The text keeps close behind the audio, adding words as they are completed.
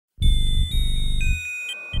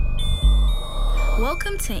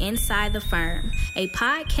Welcome to Inside the Firm, a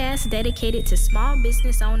podcast dedicated to small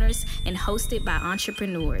business owners and hosted by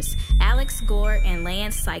entrepreneurs, Alex Gore and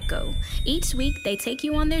Lance Psycho. Each week, they take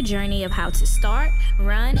you on their journey of how to start,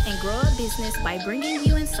 run, and grow a business by bringing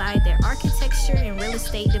you inside their architecture and real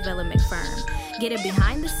estate development firm. Get a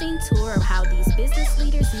behind-the-scenes tour of how these business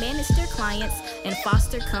leaders manage their clients and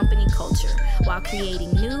foster company culture while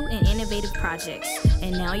creating new and innovative projects.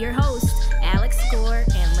 And now your hosts, Alex Gore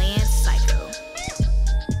and Lance Psycho.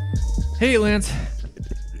 Hey, Lance.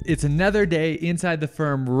 It's another day inside the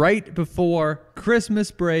firm right before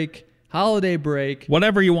Christmas break, holiday break.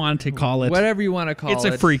 Whatever you want to call it. Whatever you want to call it. It's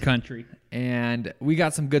a free country. And we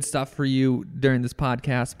got some good stuff for you during this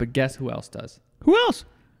podcast, but guess who else does? Who else?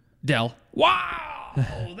 Dell.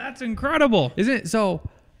 Wow, that's incredible. Isn't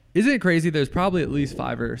it crazy? There's probably at least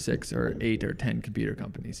 5 or 6 or 8 or 10 computer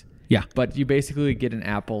companies. Yeah. But you basically get an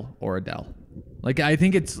Apple or a Dell. Like, I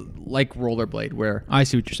think it's like Rollerblade, where I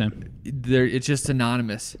see what you're saying. It's just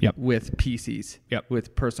synonymous with PCs,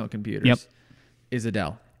 with personal computers, is a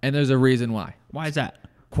Dell. And there's a reason why. Why is that?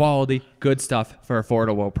 Quality, good stuff for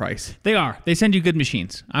affordable price. They are. They send you good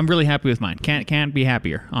machines. I'm really happy with mine. Can't be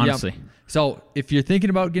happier, honestly. Yep. So if you're thinking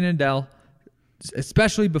about getting a Dell,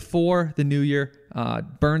 especially before the new year,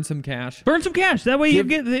 burn some cash. Burn some cash. That way you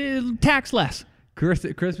get tax less.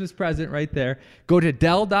 Christmas present right there. Go to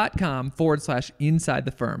Dell.com/inside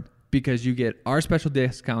the firm because you get our special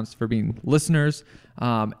discounts for being listeners.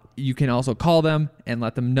 You can also call them and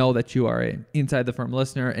let them know that you are an Inside the Firm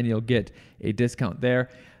listener, and you'll get a discount there.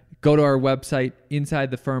 Go to our website,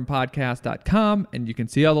 InsideTheFirmPodcast.com, and you can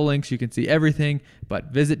see all the links. You can see everything.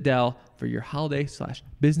 But visit Dell for your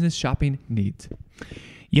holiday/business shopping needs.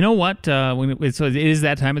 You know what? So it is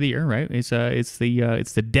that time of the year, right? It's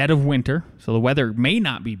the dead of winter, so the weather may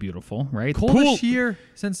not be beautiful, right? Coldest year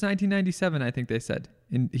since 1997, I think they said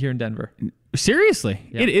here in Denver. Seriously,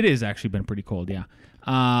 yeah. It has actually been pretty cold, yeah.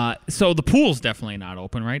 So the pool's definitely not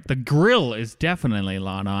open, right? The grill is definitely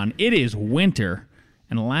not on. It is winter,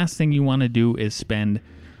 and the last thing you want to do is spend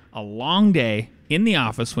a long day in the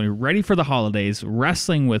office when you're ready for the holidays,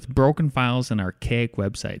 wrestling with broken files and archaic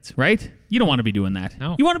websites, right? You don't want to be doing that.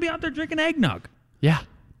 No. You want to be out there drinking eggnog. Yeah.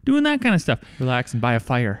 Doing that kind of stuff. Relax and buy a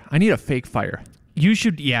fire. I need a fake fire. You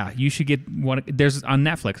should get one. There's on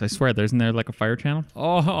Netflix, I swear, isn't there like a fire channel?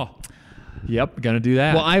 Oh. Yep, gonna do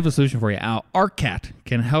that. Well, I have a solution for you. ArcCat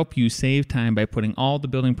can help you save time by putting all the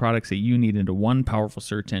building products that you need into one powerful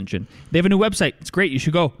search engine. They have a new website. It's great. You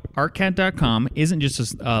should go. ArcCat.com isn't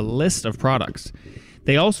just a list of products.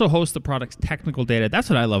 They also host the product's technical data. That's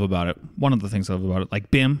what I love about it. One of the things I love about it, like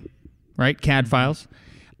BIM, right? CAD files.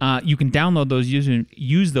 You can download those,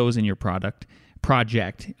 use those in your project.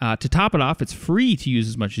 To top it off, it's free to use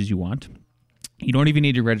as much as you want. You don't even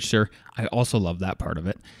need to register. I also love that part of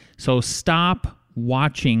it. So stop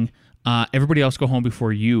watching everybody else go home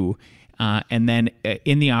before you, and then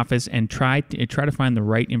in the office, and try to find the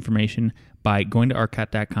right information by going to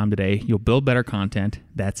arcat.com today. You'll build better content.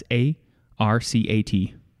 That's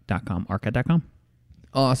ARCAT.com. Arcat.com.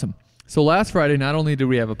 Awesome. So last Friday, not only did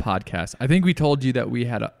we have a podcast, I think we told you that we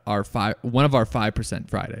had one of our 5%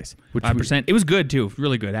 Fridays. 5%. It was good too.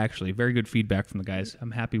 Really good, actually. Very good feedback from the guys.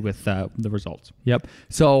 I'm happy with the results. Yep.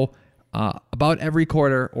 So about every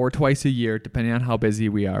quarter or twice a year, depending on how busy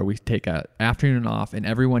we are, we take an afternoon off, and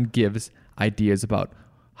everyone gives ideas about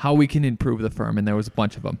how we can improve the firm. And there was a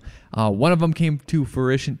bunch of them. One of them came to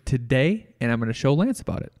fruition today, and I'm going to show Lance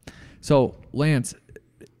about it. So Lance,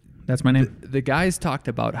 that's my name. The guys talked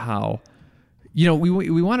about how, we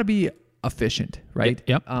want to be efficient, right?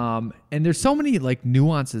 Yep. And there's so many like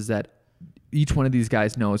nuances that each one of these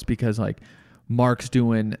guys knows, because like Mark's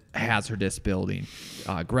doing hazardous building,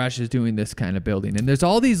 Gresh is doing this kind of building, and there's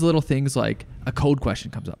all these little things like a code question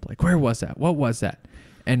comes up, like where was that? What was that?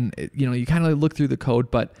 And you kind of look through the code,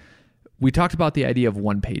 but we talked about the idea of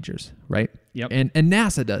one-pagers, right? Yep. And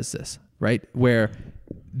NASA does this, right? Where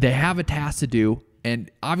they have a task to do, and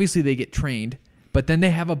obviously they get trained, but then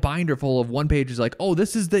they have a binder full of one pages like, oh,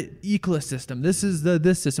 this is the ECLIS system. This is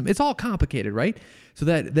this system. It's all complicated, right? So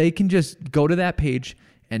that they can just go to that page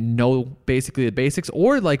and know basically the basics,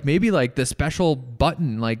 or like maybe like the special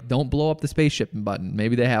button, like don't blow up the spaceship button.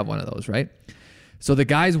 Maybe they have one of those, right? So the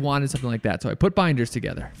guys wanted something like that. So I put binders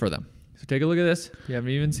together for them. So take a look at this. You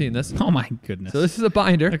haven't even seen this. Oh my goodness. So this is a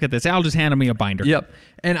binder. Look at this. Al just handed me a binder. Yep.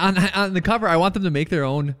 And on the cover, I want them to make their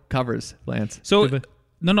own covers, Lance. So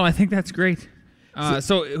no, I think that's great.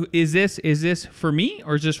 So is this for me,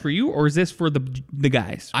 or is this for you, or is this for the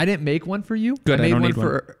guys? I didn't make one for you. Good. I made don't one need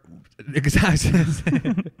for.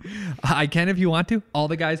 Exactly. I can if you want to. All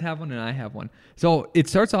the guys have one, and I have one. So it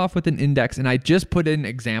starts off with an index, and I just put in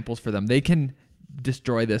examples for them. They can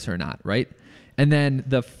destroy this or not, right? And then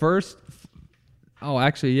the first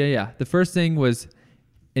the first thing was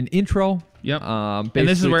an intro. Yep. And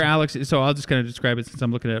this is where Alex. So I'll just kind of describe it since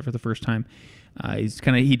I'm looking at it for the first time. He's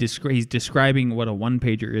describing what a one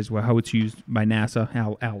pager is, how it's used by NASA.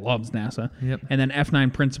 Al loves NASA. Yep. And then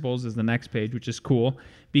F9 principles is the next page, which is cool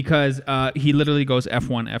because he literally goes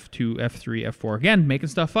F1, F2, F3, F4. Again, making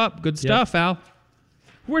stuff up. Good stuff, Al.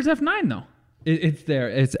 Where's F9 though? It's there.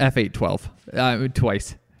 It's F812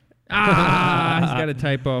 twice. He's got a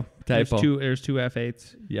typo. There's two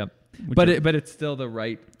F8s. Yep. But it's still the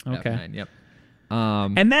right okay. F9. Yep.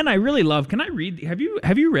 And then I really love. Can I read? Have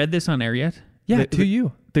you read this on air yet? Yeah.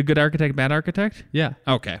 You. The Good Architect, Bad Architect. Yeah.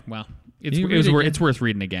 Okay. Well, it's worth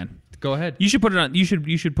reading again. Go ahead. You should put it on. You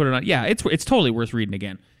should put it on. Yeah. It's totally worth reading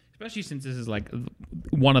again, especially since this is like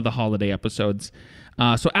one of the holiday episodes.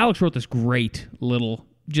 So Alex wrote this great little,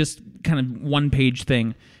 just kind of one-page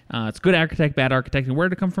thing. It's Good Architect, Bad Architect. And where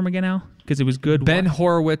did it come from again, Al? Because it was good. Ben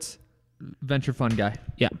Horowitz, venture fund guy.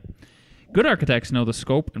 Yeah. Good architects know the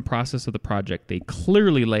scope and process of the project. They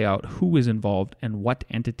clearly lay out who is involved and what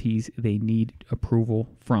entities they need approval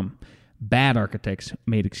from. Bad architects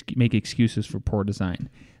make excuses for poor design.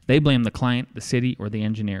 They blame the client, the city, or the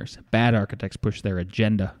engineers. Bad architects push their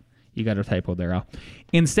agenda. You got a typo there, Al.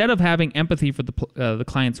 Instead of having empathy for the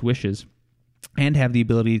client's wishes and have the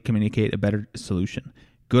ability to communicate a better solution,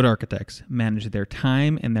 good architects manage their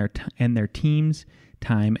time and their team's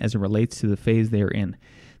time as it relates to the phase they are in.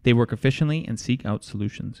 They work efficiently and seek out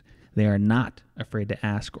solutions. They are not afraid to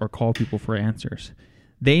ask or call people for answers.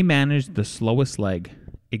 They manage the slowest leg,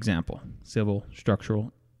 example, civil,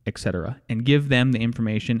 structural, etc., and give them the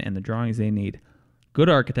information and the drawings they need. Good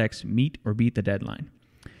architects meet or beat the deadline.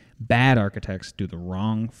 Bad architects do the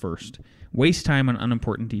wrong first. Waste time on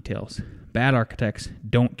unimportant details. Bad architects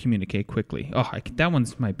don't communicate quickly. That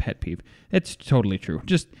one's my pet peeve. It's totally true.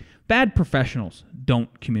 Just bad professionals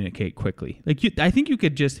don't communicate quickly. I think you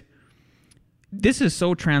could just... This is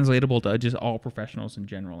so translatable to just all professionals in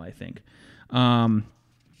general, I think.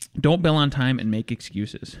 Don't bill on time and make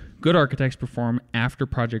excuses. Good architects perform after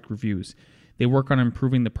project reviews. They work on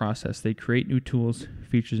improving the process. They create new tools,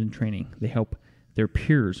 features, and training. They help their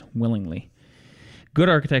peers willingly. Good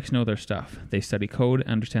architects know their stuff. They study code,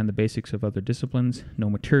 understand the basics of other disciplines, know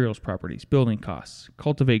materials properties, building costs,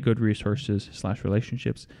 cultivate good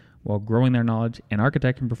resources/relationships while growing their knowledge. An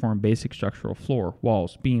architect can perform basic structural floor,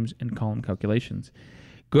 walls, beams, and column calculations.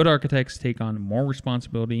 Good architects take on more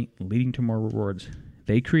responsibility, leading to more rewards.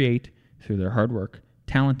 They create, through their hard work,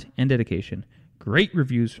 talent, and dedication, great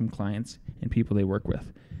reviews from clients and people they work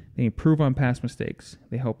with. They improve on past mistakes.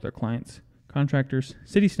 They help their clients, contractors,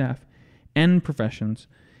 city staff, and professions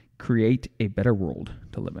create a better world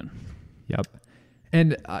to live in. Yep.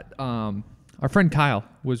 And our friend Kyle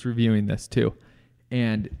was reviewing this too.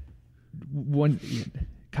 And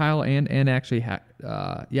Kyle and actually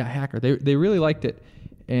Hacker, they really liked it.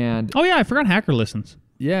 And I forgot Hacker listens.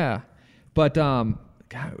 Yeah. But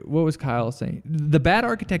what was Kyle saying? The bad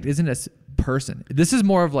architect isn't a person. This is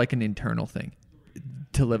more of like an internal thing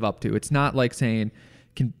to live up to. It's not like saying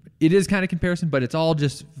it is kind of comparison, but it's all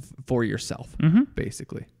just for yourself,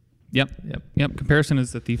 basically. Yep. Comparison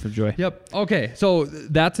is the thief of joy. Yep. Okay, so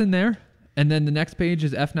that's in there. And then the next page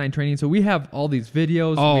is F9 training. So we have all these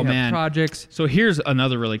videos. We have projects. So here's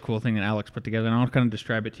another really cool thing that Alex put together, and I'll kind of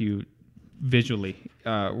describe it to you visually.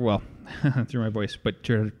 Through my voice, but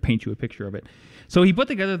to paint you a picture of it. So he put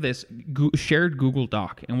together this shared Google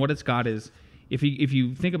Doc, and what it's got is, if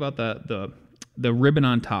you think about the ribbon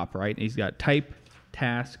on top, right? He's got type,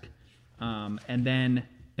 task, and then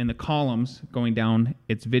in the columns going down,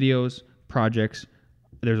 it's videos, projects.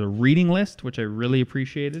 There's a reading list, which I really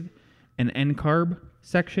appreciated, an NCARB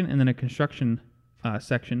section, and then a construction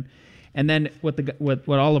section. And then what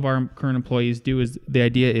all of our current employees do is, the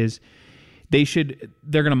idea is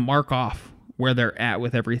they're going to mark off where they're at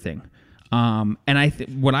with everything. And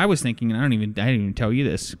what I was thinking, and I didn't even tell you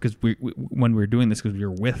this, because when we were doing this, because we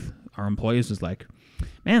were with our employees, was like,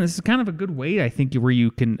 man, this is kind of a good way, I think, where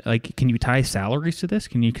you can you tie salaries to this?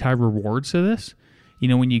 Can you tie rewards to this?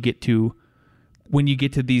 When you get to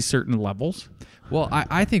these certain levels. Well,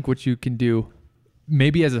 I think what you can do,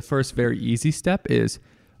 maybe as a first very easy step, is,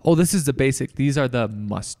 this is the basic. These are the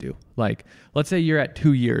must do. Like, let's say you're at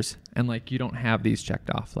 2 years and you don't have these checked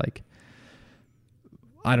off.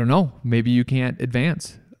 I don't know. Maybe you can't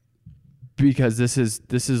advance because this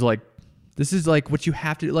is like what you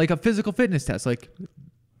have to, like a physical fitness test. Like,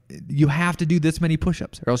 you have to do this many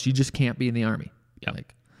push-ups or else you just can't be in the Army.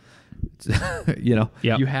 Yep.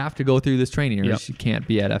 You have to go through this training or else you can't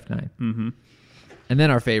be at F9. Mm-hmm. And then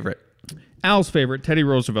our favorite Al's favorite, Teddy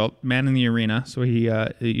Roosevelt, Man in the Arena. So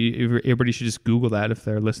everybody should just Google that if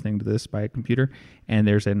they're listening to this by a computer. And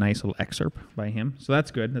there's a nice little excerpt by him. So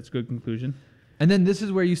that's good. That's a good conclusion. And then this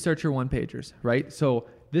is where you start your one-pagers, right? So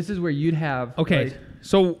this is where you'd have... Okay. Right,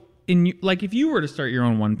 so if you were to start your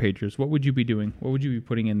own one-pagers, what would you be doing? What would you be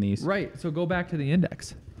putting in these? right. So go back to the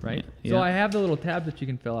index, right? Yeah. So I have the little tabs that you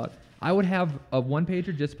can fill out. I would have a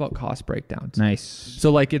one-pager just about cost breakdowns. Nice.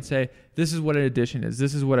 So like it'd say, this is what an addition is.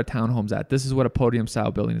 This is what a townhome's at. This is what a podium-style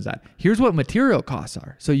building is at. Here's what material costs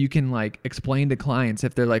are. So you can like explain to clients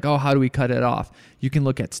if they're like, oh, how do we cut it off? You can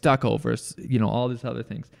look at stucco versus, all these other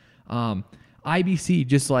things. IBC,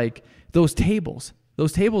 just like those tables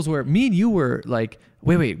where me and you were like,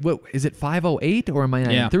 wait, what is it 508 or am I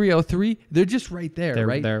Yeah. 303? They're just right there, They're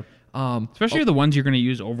right? there. Especially the ones you're going to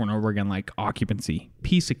use over and over again, like occupancy,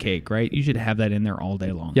 piece of cake, right? You should have that in there all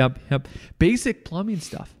day long. Yep. Basic plumbing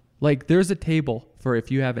stuff. Like there's a table for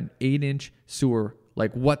if you have an 8-inch sewer,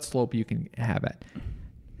 like what slope you can have it.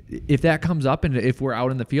 If that comes up and if we're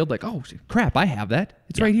out in the field, like, oh crap, I have that.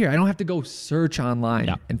 It's right here. I don't have to go search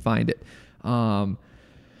online and find it. Those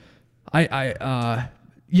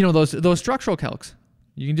structural calcs.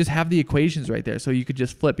 You can just have the equations right there. So you could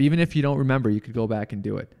just flip. Even if you don't remember, you could go back and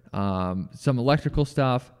do it. Some electrical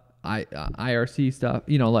stuff, IRC stuff,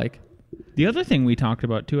 like. The other thing we talked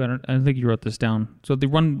about too, I don't think you wrote this down. So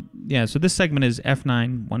so this segment is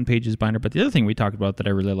F9, one pages binder. But the other thing we talked about that I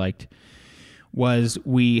really liked was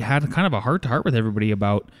we had kind of a heart-to-heart with everybody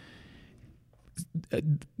about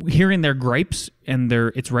hearing their gripes, and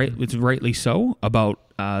it's rightly so about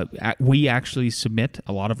we actually submit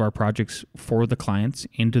a lot of our projects for the clients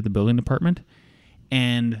into the building department,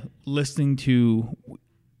 and listening to,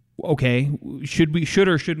 okay, should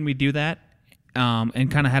or shouldn't we do that, and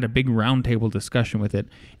kind of had a big roundtable discussion with it.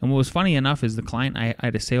 And what was funny enough is the client, I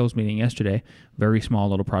had a sales meeting yesterday, very small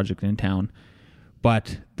little project in town,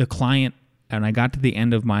 but the client. And I got to the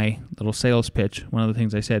end of my little sales pitch. One of the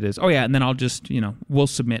things I said is, oh, yeah, and then I'll just, we'll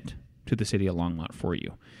submit to the city of Longmont for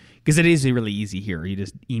you. Because it is really easy here. You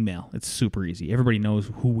just email. It's super easy. Everybody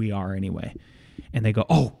knows who we are anyway. And they go,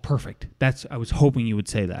 oh, perfect. I was hoping you would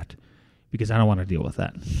say that because I don't want to deal with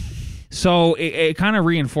that. So it kind of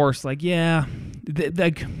reinforced, like, yeah,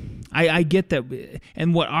 I get that.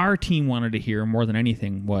 And what our team wanted to hear more than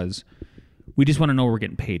anything was, we just want to know we're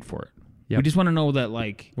getting paid for it. Yep. We just want to know that,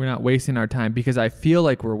 like, we're not wasting our time, because I feel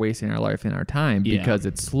like we're wasting our life and our time because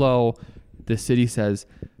it's slow. The city says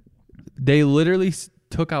they literally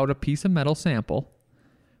took out a piece of metal sample.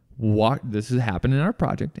 This has happened in our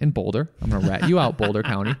project in Boulder. I'm going to rat you out, Boulder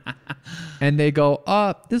County. And they go,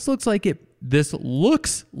 this looks like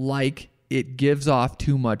it gives off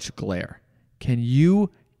too much glare. Can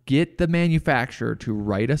you get the manufacturer to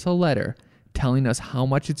write us a letter telling us how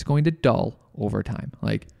much it's going to dull over time?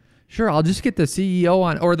 Like, sure, I'll just get the CEO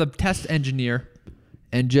on, or the test engineer,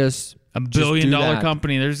 and just $1 billion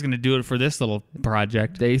company. They're just going to do it for this little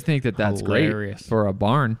project. They think that's hilarious. Great for a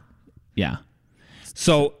barn. Yeah.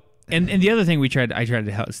 So, and the other thing I tried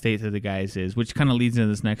to state to the guys is, which kind of leads into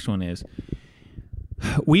this next one, is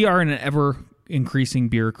we are in an ever increasing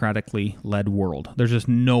bureaucratically led world. There's just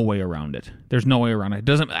no way around it. There's no way around it.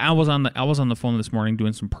 I was on the phone this morning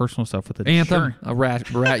doing some personal stuff with the Anthem. I'll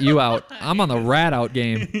rat you out. I'm on the rat out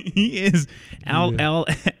game. He is Al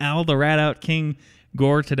the rat out king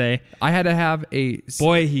Gore today. I had to have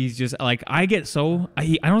he's just like, I don't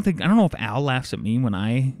know if Al laughs at me when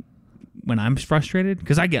I'm frustrated,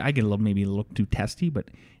 because I get a little, maybe a little too testy, but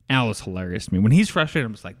Al is hilarious to me. When he's frustrated,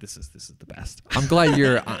 I'm just like, this is the best. I'm glad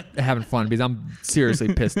you're having fun, because I'm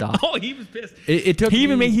seriously pissed off. Oh, he was pissed. It took he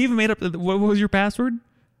even made up what was your password?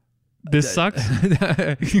 This sucks.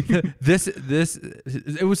 This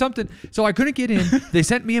it was something. So I couldn't get in. They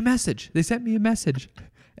sent me a message.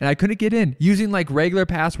 And I couldn't get in using like regular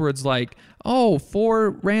passwords, like 4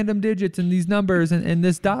 random digits and these numbers and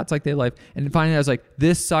this dots like they like. And finally I was like,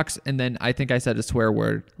 this sucks. And then I think I said a swear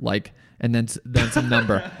word, like, and then some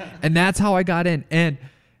number. And that's how I got in. And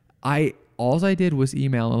all I did was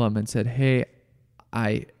email them and said, hey,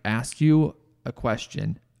 I asked you a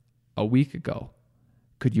question a week ago.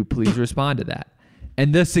 Could you please respond to that?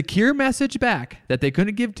 And the secure message back that they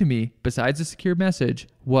couldn't give to me, besides the secure message,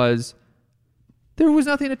 was, there was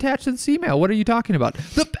nothing attached to this email. What are you talking about?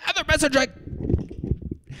 The other message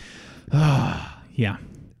yeah.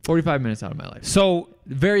 45 minutes out of my life. So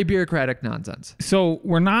very bureaucratic nonsense. So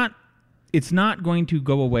it's not going to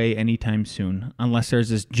go away anytime soon unless there's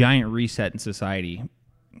this giant reset in society,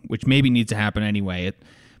 which maybe needs to happen anyway.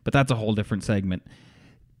 But that's a whole different segment.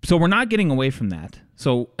 So we're not getting away from that.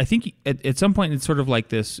 So I think at some point it's sort of like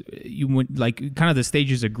this, you would like kind of the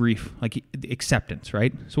stages of grief, like acceptance,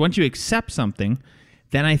 right? So once you accept something,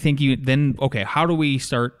 then I think okay, how do we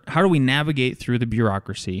navigate through the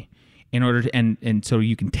bureaucracy in order to, and so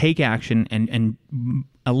you can take action and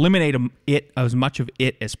eliminate as much of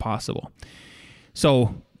it as possible.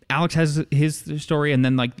 So Alex has his story, and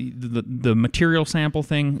then like the material sample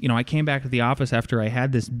thing. You know, I came back to the office after I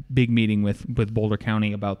had this big meeting with Boulder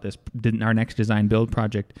County about our next design build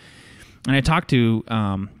project, and I talked to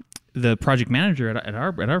the project manager at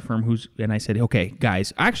our firm, and I said, okay,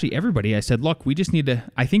 guys, actually everybody, I said, look, we just need to.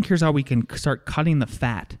 I think here's how we can start cutting the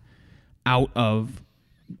fat out of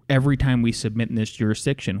every time we submit in this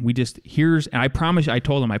jurisdiction. And I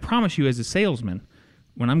told him, I promise you as a salesman,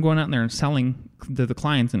 when I'm going out there and selling to the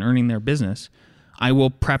clients and earning their business, I will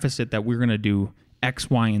preface it that we're going to do X,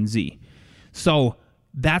 Y, and Z. So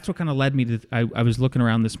that's what kind of led me to, I was looking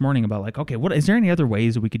around this morning about like, okay, is there any other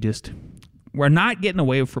ways that we could we're not getting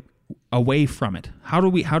away from it. How do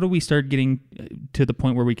we start getting to the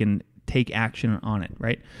point where we can take action on it,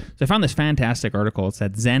 right? So I found this fantastic article. It's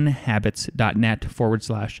at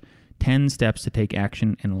zenhabits.net/10 steps to take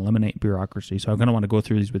action and eliminate bureaucracy. So I'm going to want to go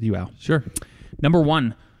through these with you, Al. Sure. Number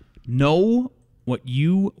 1, know what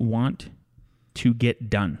you want to get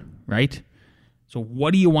done, right? So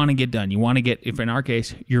what do you want to get done? You want to get, if in our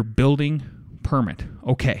case, your building permit.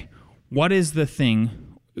 Okay. What is the thing?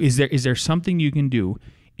 Is there something you can do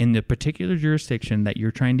in the particular jurisdiction that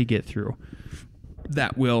you're trying to get through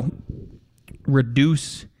that will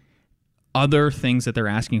reduce other things that they're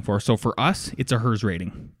asking for? So for us, it's a HERS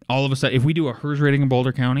rating. All of a sudden, if we do a HERS rating in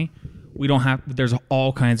Boulder County, there's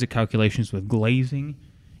all kinds of calculations with glazing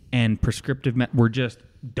and prescriptive, we're just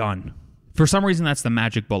done. For some reason, that's the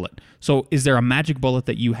magic bullet. So is there a magic bullet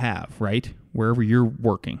that you have, right? Wherever you're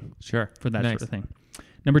working. Sure. For that sort of thing.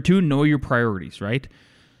 Number 2, know your priorities, right?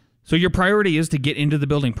 So your priority is to get into the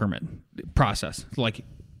building permit process. Like,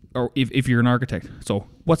 or if you're an architect. So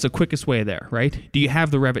what's the quickest way there, right? Do you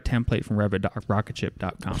have the Revit template from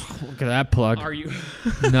revit.rocketship.com? Look at that plug. Are you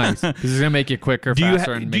nice? Because it's gonna make you quicker,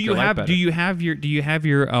 faster, and make your life better. Do you have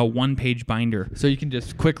your one-page binder so you can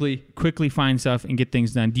just quickly find stuff and get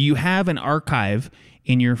things done? Do you have an archive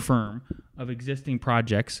in your firm of existing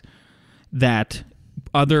projects that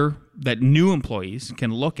new employees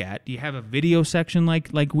can look at? Do you have a video section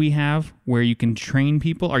like we have where you can train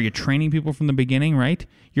people? Are you training people from the beginning, right?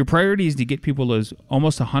 Your priority is to get people as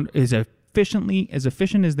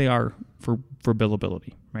efficient as they are for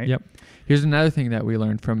billability, right? Yep. Here's another thing that we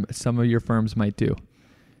learned from some of your firms might do.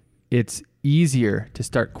 It's easier to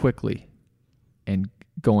start quickly and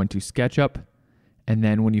go into SketchUp, and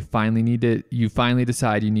then when you finally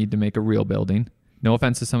decide you need to make a real building. No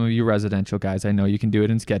offense to some of you residential guys. I know you can do it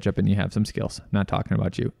in SketchUp and you have some skills. I'm not talking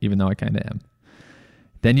about you, even though I kind of am.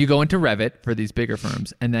 Then you go into Revit for these bigger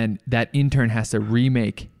firms, and then that intern has to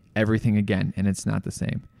remake everything again, and it's not the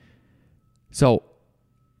same. So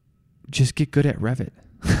just get good at Revit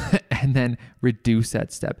and then reduce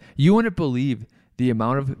that step. You wouldn't believe the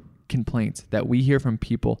amount of complaints that we hear from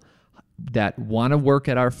people that want to work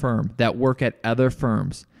at our firm, that work at other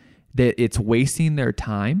firms, that it's wasting their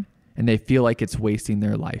time and they feel like it's wasting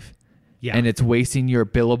their life. Yeah. And it's wasting your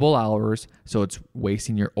billable hours, so it's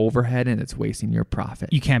wasting your overhead and it's wasting your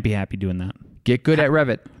profit. You can't be happy doing that. Get good at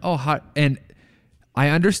Revit. And I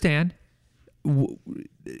understand.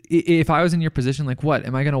 If I was in your position, like, what?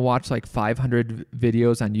 Am I going to watch like 500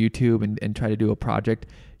 videos on YouTube and try to do a project?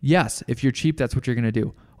 Yes. If you're cheap, that's what you're going to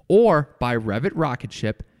do. Or buy Revit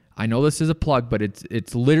Rocketship. I know this is a plug, but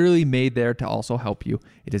it's literally made there to also help you.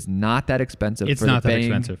 It is not that expensive. It's not that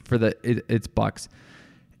expensive. It's bucks.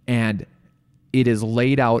 And it is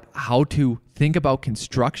laid out how to think about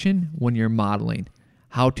construction when you're modeling,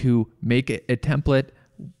 how to make a template,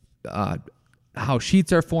 how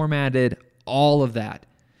sheets are formatted, all of that.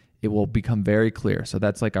 It will become very clear. So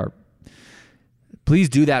that's like please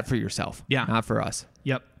do that for yourself, not for us.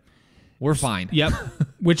 Yep. We're fine. Yep.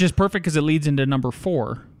 Which is perfect because it leads into number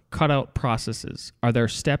 4, cutout processes. Are there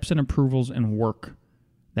steps and approvals and work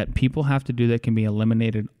that people have to do that can be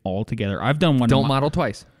eliminated altogether? I've done one. Don't model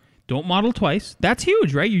twice. Don't model twice. That's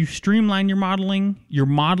huge, right? You streamline your modeling,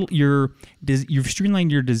 you've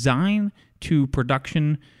streamlined your design to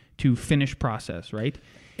production to finished process, right?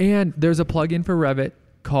 And there's a plugin for Revit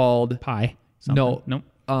called Pi. Nope.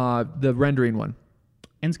 The rendering one.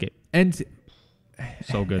 Enscape.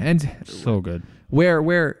 So good. So good.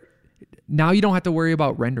 Where now you don't have to worry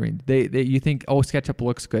about rendering. You think, oh, SketchUp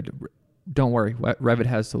looks good. Don't worry. Revit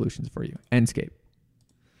has solutions for you. Enscape.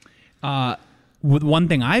 With one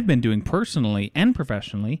thing I've been doing personally and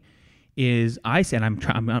professionally is I said I'm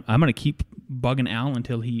going to keep bugging Al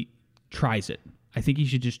until he tries it. I think he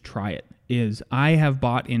should just try it. I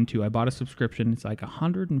bought a subscription. It's like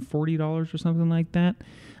 $140 or something like that.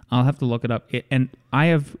 I'll have to look it up. And I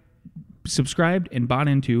have subscribed and bought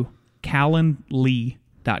into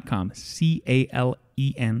Calendly.com.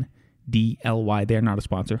 CALENDLY. They're not a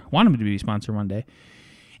sponsor. Want them to be a sponsor one day.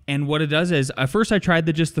 And what it does is, at first I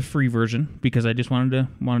tried just the free version because I just wanted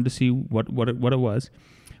to see what it was.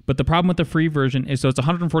 But the problem with the free version is, so it's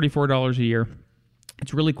 $144 a year.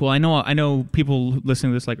 It's really cool. I know people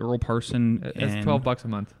listening to this like Earl Parson. It's $12 a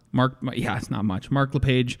month. Mark, yeah, it's not much. Mark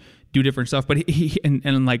LePage do different stuff, but he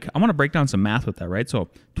like I want to break down some math with that, right? So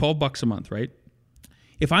 $12 a month, right?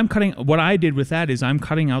 If I'm what I did with that is I'm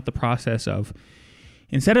cutting out the process of,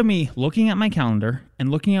 instead of me looking at my calendar and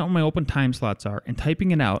looking at what my open time slots are and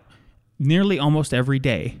typing it out nearly almost every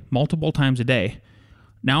day, multiple times a day,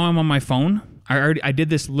 now I'm on my phone. I did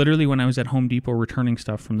this literally when I was at Home Depot returning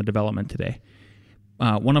stuff from the development today.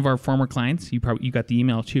 One of our former clients, you got the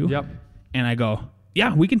email too. Yep. And I go,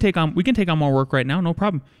 yeah, we can take on more work right now, no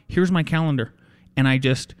problem. Here's my calendar, and I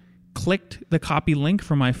just clicked the copy link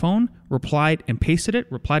from my phone, replied and pasted it,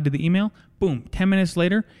 replied to the email. Boom. 10 minutes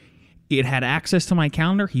later, it had access to my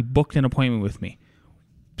calendar. He booked an appointment with me.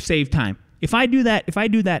 Save time. If I do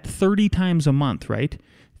that 30 times a month, right?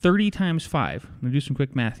 30 times 5. I'm going to do some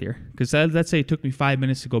quick math here. Because let's say it took me 5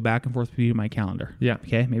 minutes to go back and forth between my calendar. Yeah.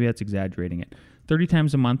 Okay, maybe that's exaggerating it. 30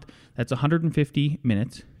 times a month, that's 150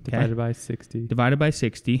 minutes. Okay? Divided by 60.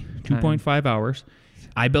 2.5 hours.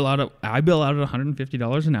 I bill out at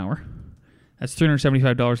 $150 an hour. That's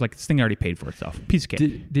 $375. Like, this thing already paid for itself. Piece of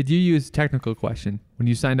cake. Did you use, technical question, when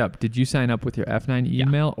you signed up, did you sign up with your F9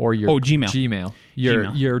 email or your Gmail?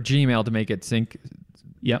 Your Gmail to make it sync?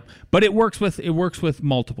 Yep. But it works with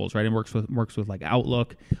multiples, right? It works with like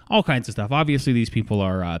Outlook, all kinds of stuff. Obviously, these people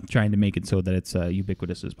are trying to make it so that it's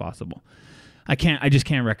ubiquitous as possible. I just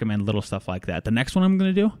can't recommend little stuff like that. The next one I'm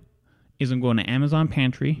going to do is I'm going to Amazon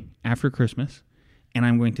Pantry after Christmas, and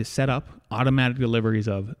I'm going to set up automatic deliveries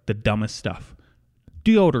of the dumbest stuff.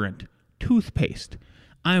 Deodorant, toothpaste.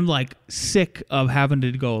 I'm like sick of having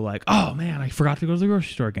to go like, oh man, I forgot to go to the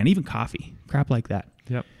grocery store again. Even coffee, crap like that.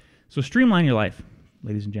 Yep. So streamline your life,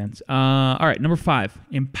 ladies and gents. All right, number 5,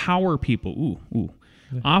 empower people. Ooh.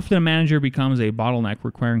 Yeah. Often a manager becomes a bottleneck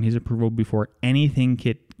requiring his approval before anything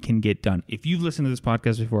can get done. If you've listened to this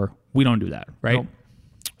podcast before, we don't do that, right? Nope.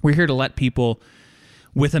 We're here to let people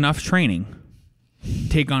with enough training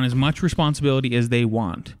take on as much responsibility as they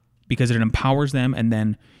want because it empowers them. And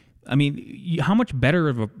then, I mean, how much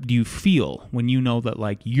better do you feel when you know that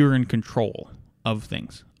like you're in control of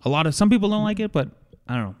things? Some people don't like it, but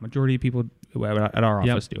I don't know. Majority of people at our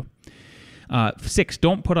office do. 6,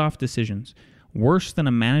 don't put off decisions. Worse than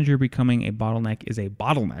a manager becoming a bottleneck is a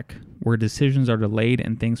bottleneck where decisions are delayed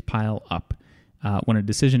and things pile up. When a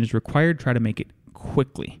decision is required, try to make it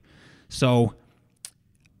quickly. So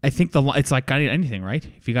I think it's like anything, right?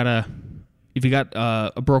 If you got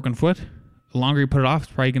a broken foot, the longer you put it off,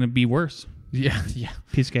 it's probably going to be worse. Yeah.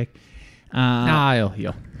 Piece of cake. He'll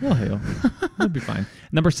heal. He'll be fine.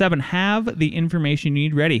 Number 7, have the information you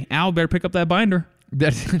need ready. Al, better pick up that binder.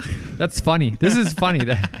 That's funny. This is funny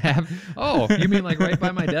to have. Oh, you mean like right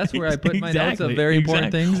by my desk where I put my notes of very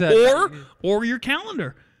important things? Or your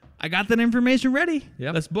calendar. I got that information ready.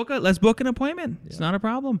 Yep. Let's book an appointment. Yep. It's not a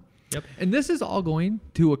problem. Yep. And this is all going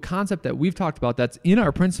to a concept that we've talked about that's in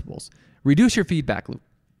our principles. Reduce your feedback loop.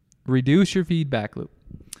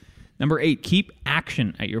 Number 8, keep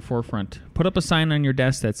action at your forefront. Put up a sign on your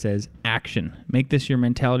desk that says action. Make this your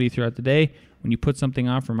mentality throughout the day. When you put something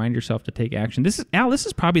off, remind yourself to take action. This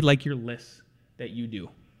is probably like your list that you do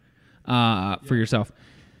for yourself.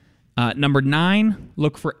 Number 9,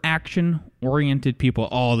 look for action-oriented people.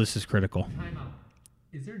 Oh, this is critical. Time out.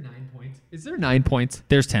 Is there 9 points? Is there 9 points?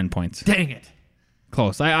 There's 10 points. Dang it.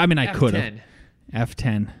 Close. I mean, I could have.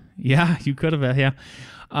 F10. Yeah, you could have. Yeah.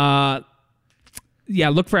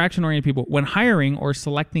 Look for action-oriented people. When hiring or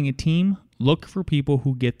selecting a team, look for people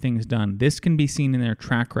who get things done. This can be seen in their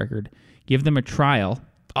track record. Give them a trial.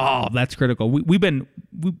 Oh, that's critical.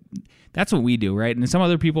 That's what we do, right? And some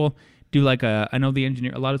other people do like I know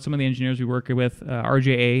some of the engineers we work with,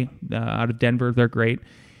 RJA out of Denver, they're great.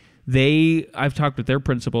 I've talked with their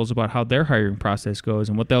principals about how their hiring process goes,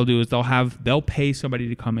 and what they'll do is they'll pay somebody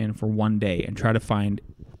to come in for one day and try to find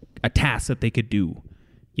a task that they could do,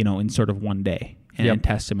 in sort of one day, and then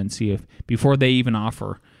test them and see if before they even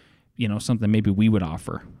offer, something maybe we would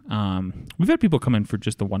offer. We've had people come in for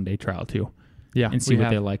just the 1-day trial too, and see what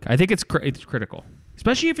they like. I think it's critical,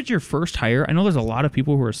 especially if it's your first hire. I know there's a lot of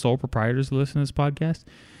people who are sole proprietors who listen to this podcast.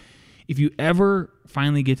 if you ever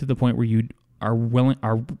finally get to the point where you are willing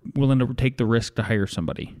to take the risk to hire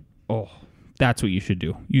somebody, that's what you should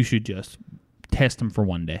do. You should just test them for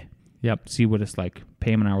one day. Yep. See what it's like.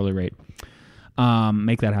 Pay them an hourly rate.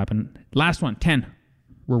 Make that happen. Last one, 10.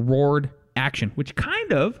 Reward action, which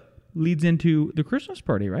kind of leads into the Christmas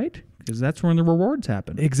party, right? Because that's when the rewards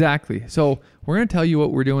happen. Exactly. So we're going to tell you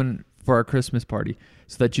what we're doing for our Christmas party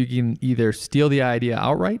so that you can either steal the idea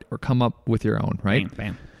outright or come up with your own, right?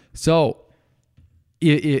 Bam. So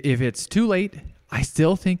if it's too late, I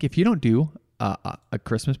still think if you don't do a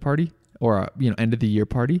Christmas party or a end of the year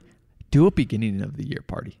party, do a beginning of the year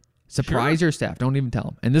party. Surprise your staff. Don't even tell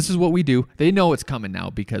them. And this is what we do. They know it's coming now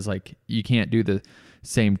because like you can't do the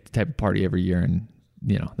same type of party every year, and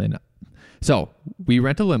they know. So we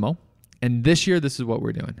rent a limo, and this year this is what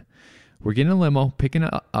we're doing. We're getting a limo, picking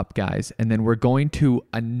up guys, and then we're going to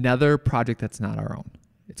another project that's not our own.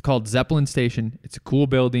 It's called Zeppelin Station. It's a cool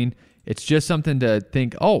building. It's just something to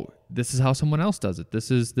think, this is how someone else does it. This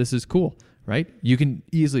is cool, right? You can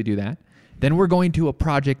easily do that. Then we're going to a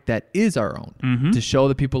project that is our own to show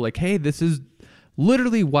the people like, hey, this is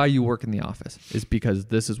literally why you work in the office, is because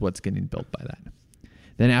this is what's getting built by that.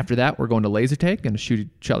 Then after that, we're going to laser tag, going to shoot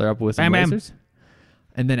each other up with some lasers.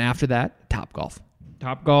 And then after that, Top Golf.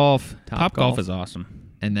 Top Golf is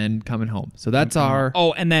awesome. And then coming home. So that's our...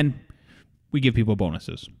 Oh, and then we give people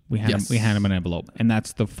bonuses. We hand them an envelope. And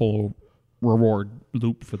that's the full reward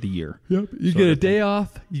loop for the year. Yep. You get a day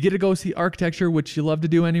off. You get to go see architecture, which you love to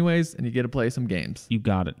do anyways. And you get to play some games. You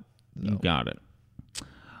got it. You got it.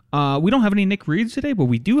 We don't have any Nick Reeds today, but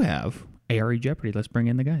we do have ARE Jeopardy. Let's bring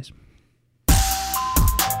in the guys.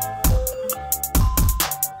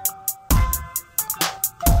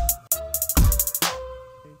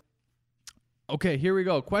 Okay, here we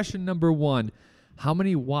go. Question number 1. How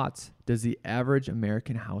many watts does the average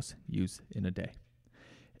American house use in a day?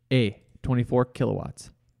 A, 24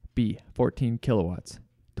 kilowatts. B, 14 kilowatts.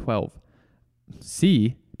 12.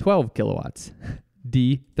 C, 12 kilowatts.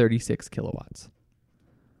 D, 36 kilowatts.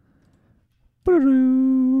 A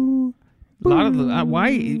lot of the,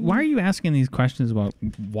 why are you asking these questions about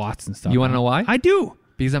watts and stuff? You want to know why? I do.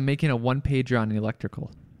 Because I'm making a one-pager on electrical.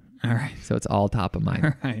 All right. So it's all top of mind.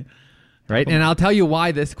 All right. Right? And I'll tell you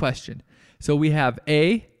why this question. So we have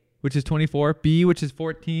A, which is 24, B, which is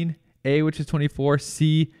 14, A, which is 24,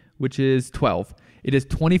 C, which is 12. It is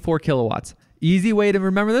 24 kilowatts. Easy way to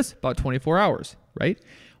remember this, about 24 hours, right?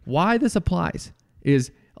 Why this applies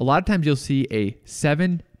is a lot of times you'll see a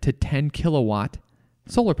 7 to 10 kilowatt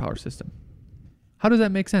solar power system. How does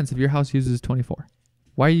that make sense if your house uses 24?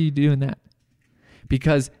 Why are you doing that?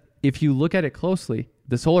 Because if you look at it closely,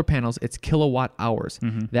 the solar panels, it's kilowatt hours.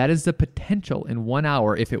 That is the potential in 1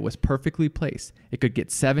 hour. If it was perfectly placed, it could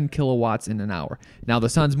get 7 kilowatts in an hour. Now the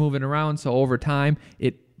sun's moving around, so over time,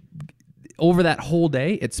 over that whole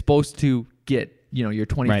day, it's supposed to get your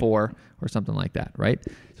 24 or something like that, right?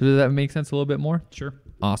 So does that make sense a little bit more? Sure.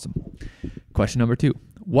 Awesome. Question number 2: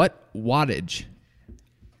 what wattage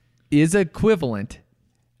is an equivalent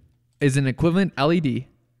LED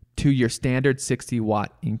to your standard 60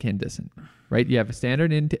 watt incandescent? Right? You have a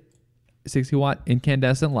standard 60 watt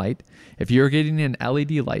incandescent light. If you're getting an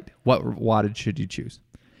LED light, what wattage should you choose?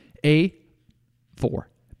 A, 4,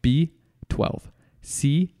 B, 12,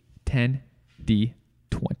 C, 10, D,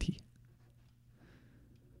 20.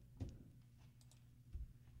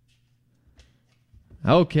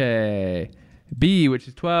 Okay. B, which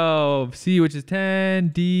is 12, C, which is 10,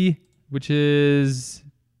 D, which is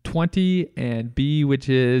 20, and B, which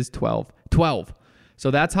is 12. 12. So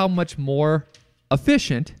that's how much more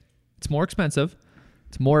efficient, it's more expensive,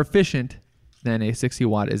 it's more efficient than a 60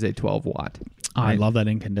 watt is a 12 watt. Oh, I love that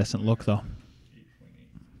incandescent look, though.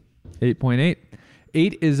 8.8.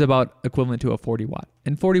 8 is about equivalent to a 40 watt.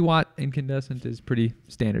 And 40 watt incandescent is pretty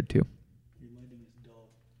standard, too.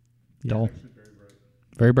 Dull.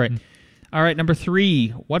 Very bright. All right, number 3.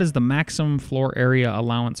 What is the maximum floor area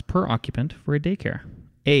allowance per occupant for a daycare?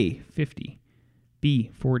 A, 50. B,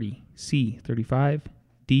 40. C, 35.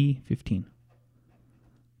 D, 15.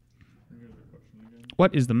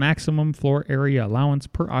 What is the maximum floor area allowance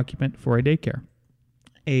per occupant for a daycare?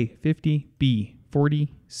 A, 50. B,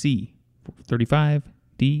 40. C, 35.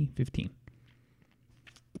 D, 15.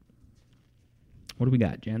 What do we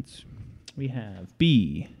got, gents? We have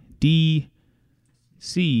B, D,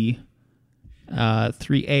 C,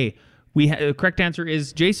 3A. The correct answer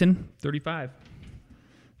is Jason, 35.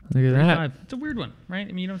 Look at that. It's a weird one, right?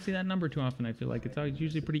 I mean, you don't see that number too often, I feel like. It's always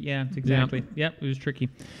usually pretty, it's exactly. Yep, it was tricky.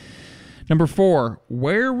 Number 4,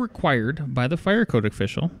 where required by the fire code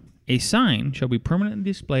official, A sign shall be permanently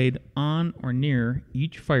displayed on or near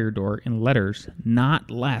each fire door in letters not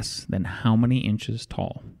less than how many inches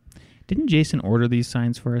tall? Didn't Jason order these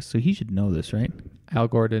signs for us? So he should know this, right? Al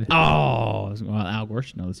Gore did. Oh, well, Al Gore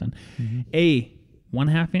should know this then. A,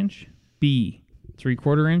 1/2 inch. B,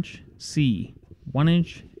 3/4 inch. C, 1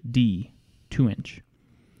 inch. D, 2 inch.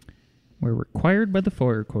 Where required by the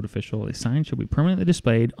fire code official, a sign shall be permanently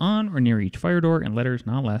displayed on or near each fire door in letters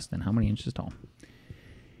not less than how many inches tall?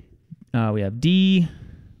 We have D,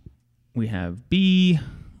 we have B,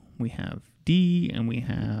 we have D, and we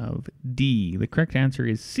have D. The correct answer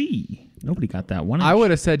is C. Nobody got that. 1 inch. I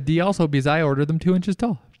would have said D also because I ordered them 2 inches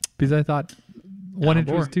tall because I thought 1 inch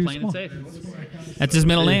was too Plain and small. safe. That's his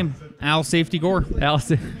middle name, Al Safety Gore.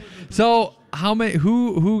 Allison. So how many?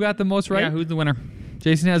 Who got the most right? Yeah, who's the winner?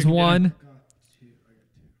 Jason has one.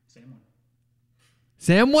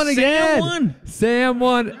 Sam won again. Sam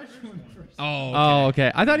won. Oh,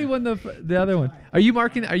 okay. I thought he won the other one. Are you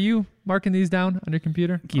marking these down on your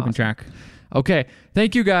computer? Keeping Awesome. track. Okay.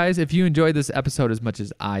 Thank you guys. If you enjoyed this episode as much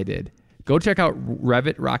as I did, go check out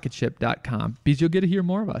RevitRocketship.com because you'll get to hear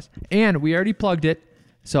more of us. And we already plugged it,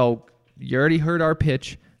 so you already heard our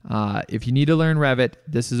pitch. If you need to learn Revit,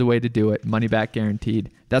 this is a way to do it. Money back guaranteed.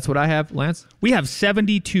 That's what I have, Lance. We have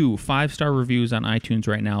 72 5-star reviews on iTunes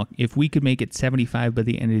right now. If we could make it 75 by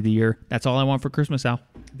the end of the year, that's all I want for Christmas, Al.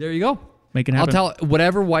 There you go. Make it happen. I'll tell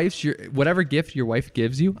whatever gift your wife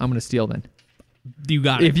gives you, I'm going to steal then. You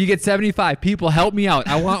got it. If you get 75, people help me out.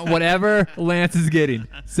 I want whatever Lance is getting.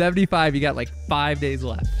 75, you got like 5 days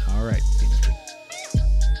left. All right.